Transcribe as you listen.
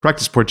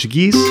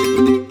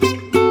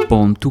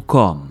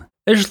practiceportuguese.com.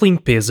 As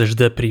limpezas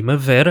da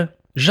primavera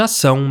já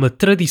são uma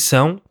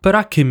tradição para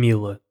a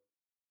Camila.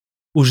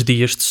 Os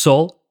dias de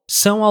sol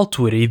são a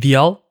altura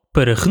ideal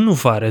para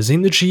renovar as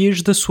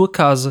energias da sua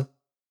casa.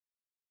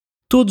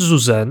 Todos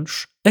os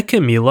anos, a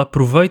Camila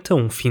aproveita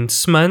um fim de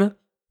semana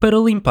para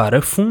limpar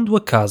a fundo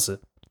a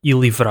casa e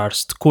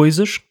livrar-se de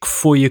coisas que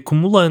foi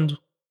acumulando.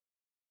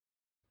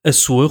 A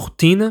sua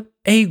rotina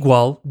é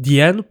igual de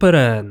ano para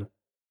ano.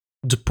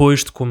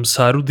 Depois de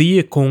começar o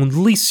dia com um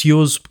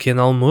delicioso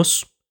pequeno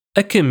almoço,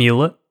 a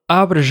Camila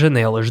abre as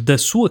janelas da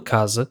sua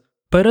casa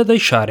para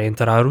deixar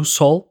entrar o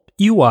sol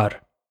e o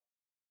ar.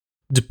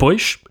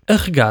 Depois,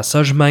 arregaça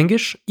as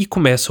mangas e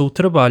começa o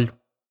trabalho.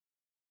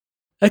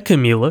 A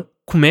Camila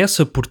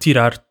começa por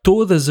tirar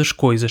todas as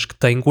coisas que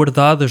tem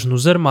guardadas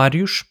nos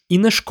armários e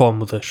nas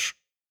cômodas.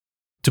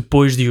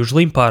 Depois de os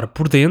limpar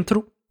por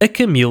dentro, a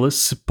Camila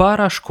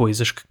separa as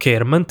coisas que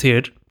quer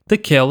manter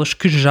daquelas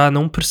que já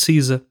não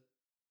precisa.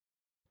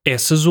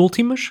 Essas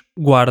últimas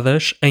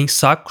guarda-as em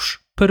sacos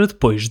para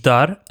depois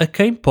dar a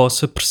quem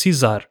possa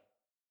precisar.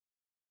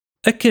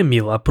 A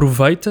Camila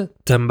aproveita,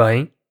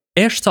 também,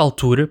 esta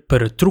altura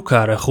para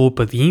trocar a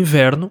roupa de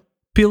inverno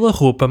pela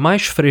roupa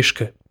mais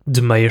fresca,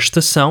 de meia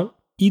estação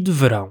e de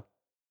verão.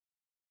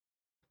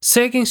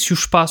 Seguem-se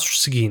os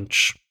passos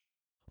seguintes: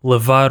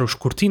 lavar os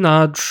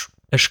cortinados,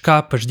 as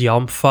capas de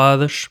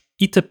almofadas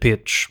e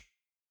tapetes,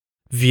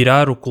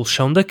 virar o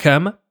colchão da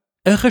cama,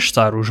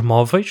 arrastar os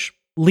móveis,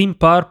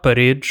 limpar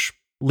paredes,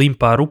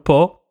 limpar o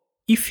pó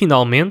e,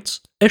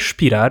 finalmente,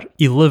 aspirar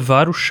e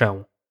lavar o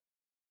chão.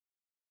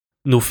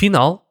 No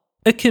final,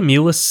 a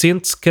Camila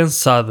sente-se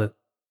cansada,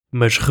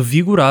 mas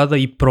revigorada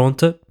e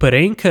pronta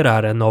para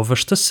encarar a nova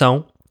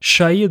estação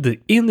cheia de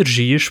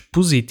energias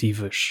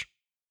positivas.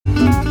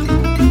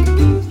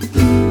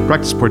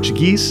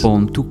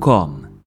 practiceportuguese.com